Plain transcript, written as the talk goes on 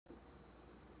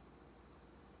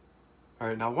All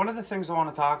right, now one of the things I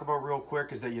want to talk about real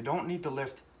quick is that you don't need to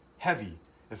lift heavy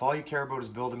if all you care about is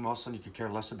building muscle and you could care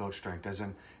less about strength, as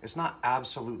in it's not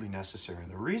absolutely necessary.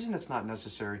 And the reason it's not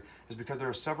necessary is because there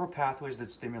are several pathways that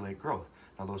stimulate growth.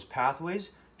 Now those pathways,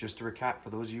 just to recap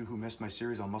for those of you who missed my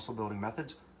series on muscle building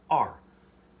methods, are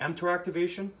mTOR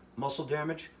activation, muscle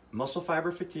damage, muscle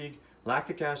fiber fatigue,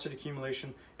 lactic acid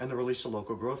accumulation, and the release of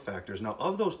local growth factors. Now,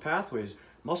 of those pathways,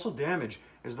 muscle damage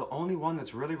is the only one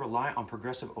that's really reliant on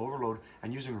progressive overload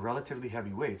and using relatively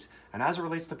heavy weights. And as it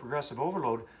relates to progressive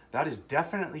overload, that is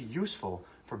definitely useful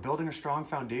for building a strong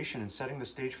foundation and setting the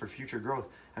stage for future growth.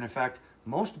 And in fact,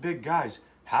 most big guys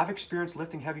have experienced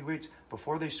lifting heavy weights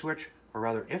before they switch, or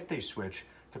rather if they switch,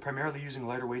 to primarily using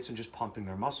lighter weights and just pumping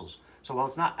their muscles. So while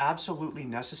it's not absolutely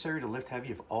necessary to lift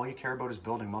heavy if all you care about is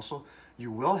building muscle,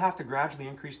 you will have to gradually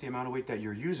increase the amount of weight that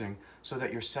you're using so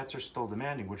that your sets are still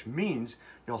demanding, which means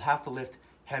you'll have to lift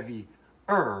heavier,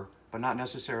 but not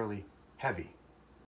necessarily heavy.